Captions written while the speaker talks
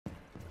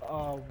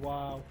Oh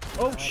wow.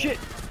 Oh shit!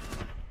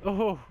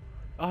 Oh,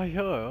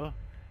 ayo.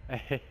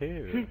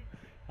 You're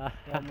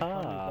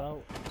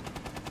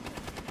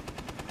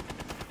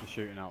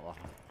shooting out the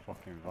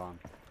fucking van.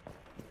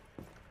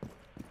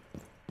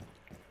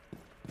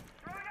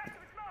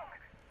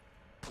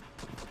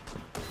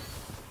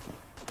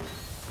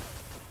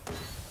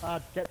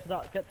 Get to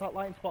that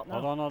lighting spot now.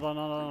 Hold on,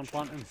 I'm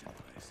planting.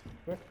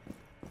 Get to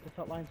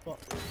that lighting spot.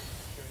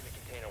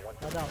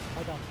 Lie down.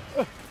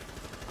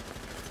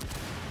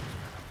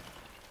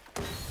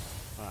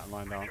 Alright, I'm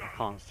lying down. I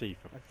can't see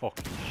for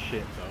fucking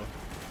shit though.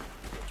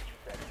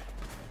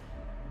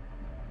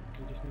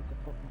 You just need to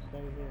fucking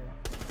stay here.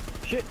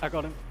 Shit, I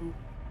got him.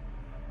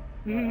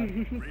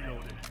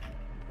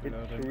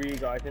 There's 3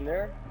 guys in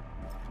there.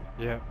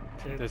 Yeah,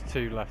 there's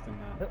 2 left in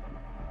there.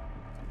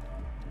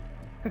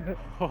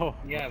 Oh.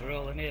 Yeah, we're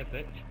all in here,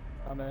 bitch.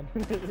 I'm in.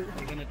 What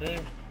are you gonna do?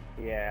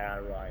 Yeah,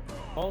 right.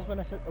 Balls when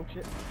I said, oh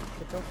shit.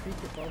 Don't peek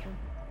it, Balls.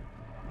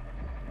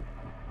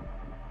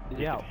 Is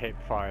he out? Hip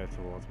fire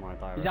towards my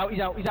direction. He's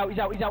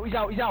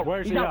out.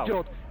 Where is he's he out, out?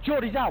 Jord.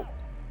 Jord, he's out.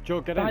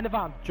 Jord, get Behind in. the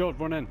van. Jord,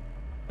 run in.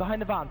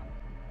 Behind the van.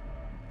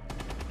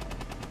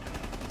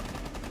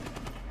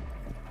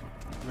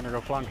 I'm gonna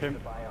go flank him.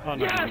 Oh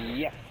no. Yes!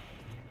 Yes!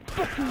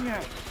 Fucking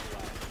yes!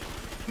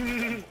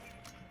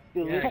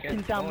 Yeah,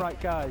 fucking damn right,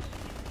 guys.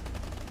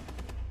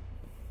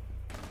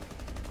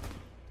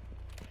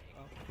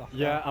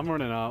 Yeah, I'm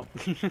running out.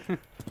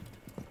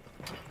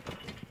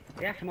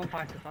 Yes, I'm on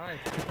 5 to 5.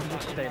 I'm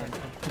just staying in.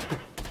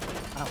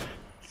 Ow.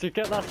 So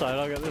get that side,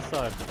 I'll get this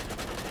side.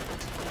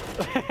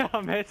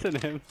 I'm hitting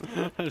him.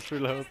 I just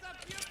reload.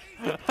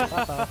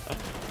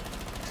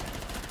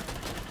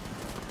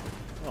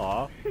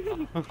 Aww.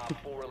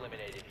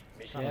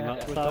 Yeah,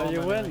 That's how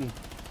you win.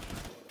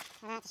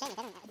 It's a shame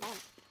it didn't.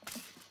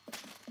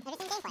 That was brilliant. Have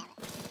you seen gameplay of it?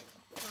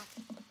 No.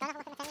 Go and have a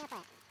look at the 10-year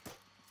play.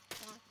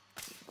 Yeah.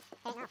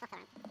 There ain't no fuck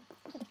around.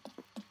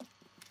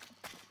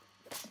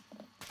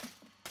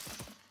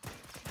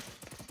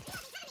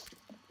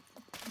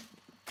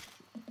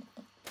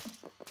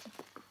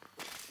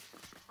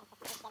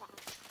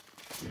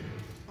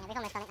 Yeah, we've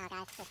almost done it now,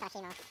 guys. We've got a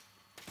few more.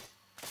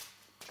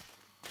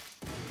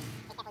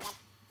 Be careful, Jed.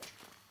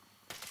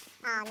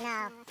 Oh no.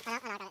 I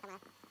got it, don't worry.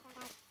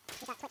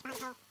 He's got Twitch behind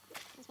the hole.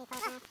 He's really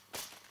close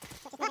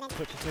now.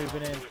 Twitch is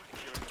moving in.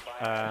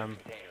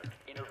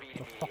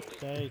 For fuck's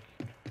sake.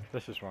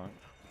 This is right.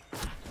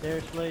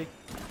 Seriously.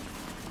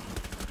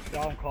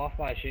 Down off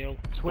by a shield.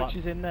 Twitch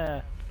is in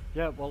there.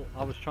 Yeah, well,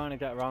 I was trying to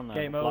get around there.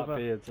 Game over.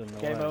 Blackbeard's in the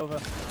Game way. over.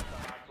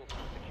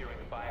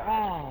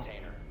 Oh.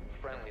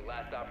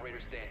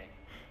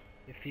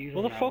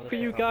 What the fuck are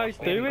you guys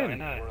doing?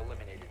 Do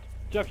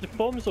you have your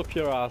thumbs up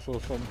your ass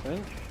or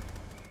something?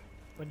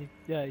 When you,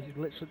 yeah, he's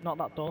literally not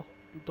that door.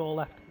 Door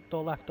left.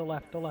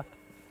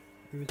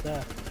 He was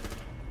there.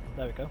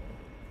 There we go.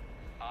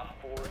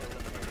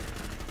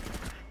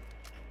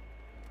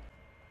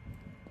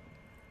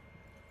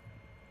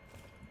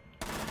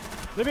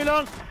 Leave me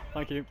alone!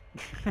 Thank you.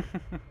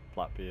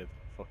 Blackbeard,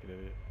 fucking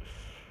idiot.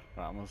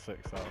 Right, I'm on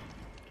 6 out.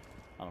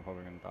 And I'm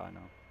probably gonna die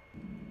now.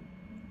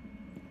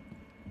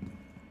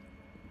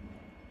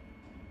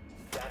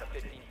 Down to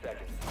 15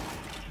 seconds.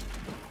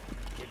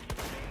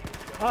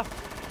 Ah!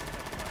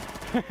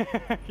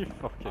 You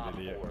fucking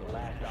idiot.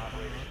 Last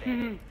operator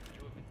standing.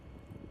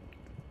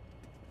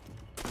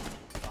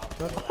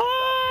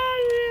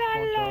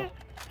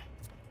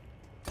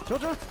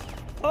 George!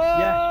 Oh,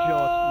 Yes,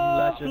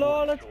 George, you legend.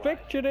 flawless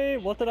victory!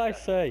 What did I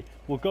say?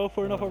 We'll go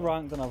for another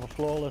rank and have a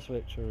flawless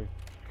victory.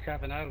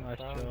 7-0. Nice,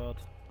 so George.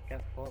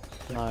 get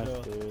fucked. Nice,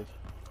 George. dude.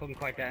 Couldn't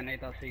quite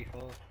detonate that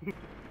C4.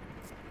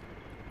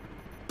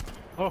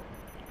 Oh,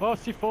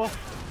 C4!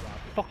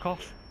 Fuck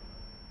off.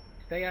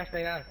 Stay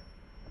there.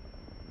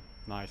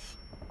 Nice.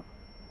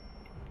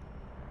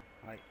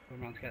 Right,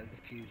 come around to get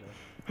the diffuser.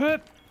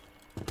 Hup!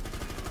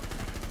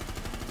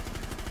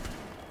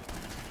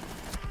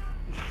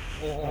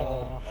 Oh,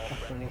 All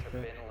friendlies have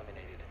been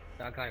eliminated.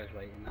 that guy was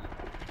waiting there.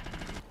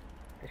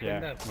 This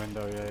Yeah,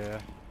 window. window, yeah.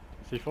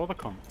 C4 the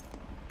comp.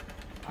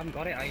 I haven't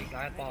got it, I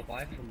had barbed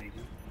wire for some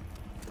reason.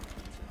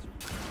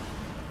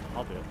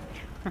 I'll do it.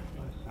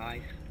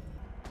 Nice.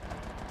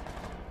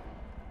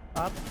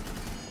 Ab.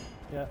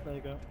 Yeah, there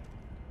you go.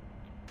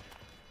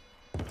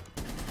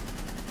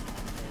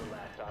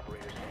 Last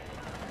operator standing.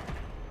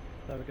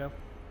 There we go.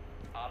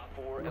 Op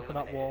 4 Look at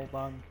that wall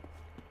bang.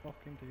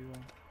 Fucking do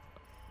one.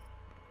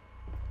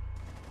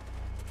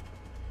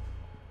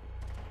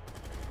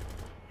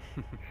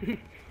 You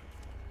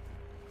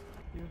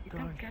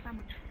don't get that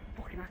much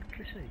fucking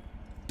accuracy.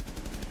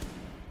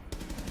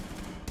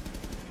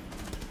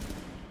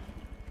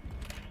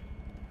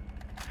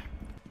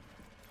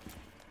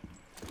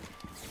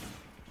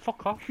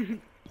 Fuck off.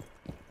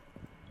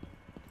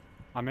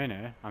 I'm in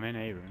here. I'm in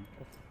A room.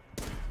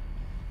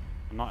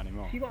 I'm not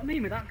anymore. See what I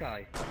mean with that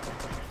guy?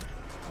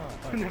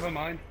 Oh, Never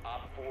mind.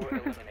 Op 4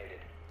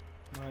 eliminated.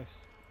 nice.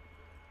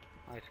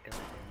 Nice guy.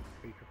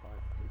 3 to 5.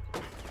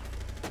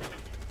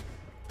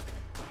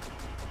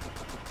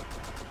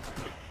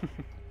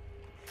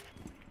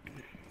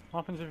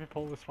 What happens if you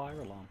pull this fire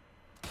alarm?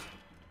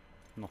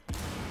 Nothing.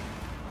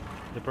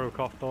 They broke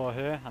off door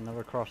here and they're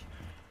across.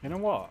 You know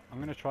what? I'm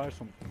gonna try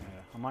something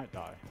here. I might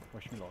die.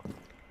 Wish me luck.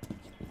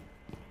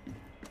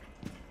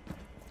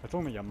 I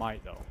told me you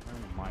might though. I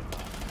only might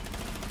die.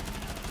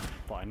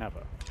 But I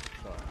never.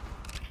 So.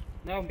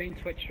 No, I'm being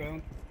switched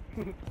around.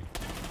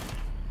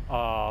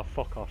 Ah,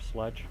 fuck off,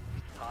 Sledge.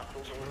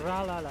 Hostiles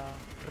Ra la la,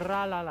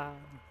 ra la la,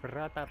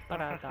 brata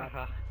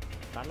brata,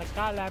 bala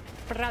gala,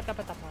 brata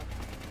brata,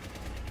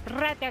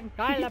 brata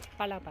gala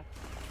palapa.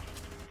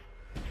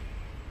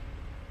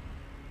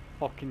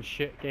 Fucking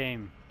shit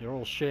game. You're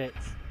all shit.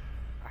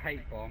 I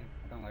hate bomb.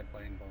 I don't like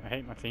playing bomb. I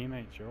hate my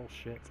teammates. You're all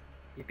shit.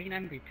 You've been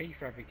MVP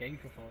for every game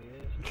for 4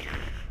 years.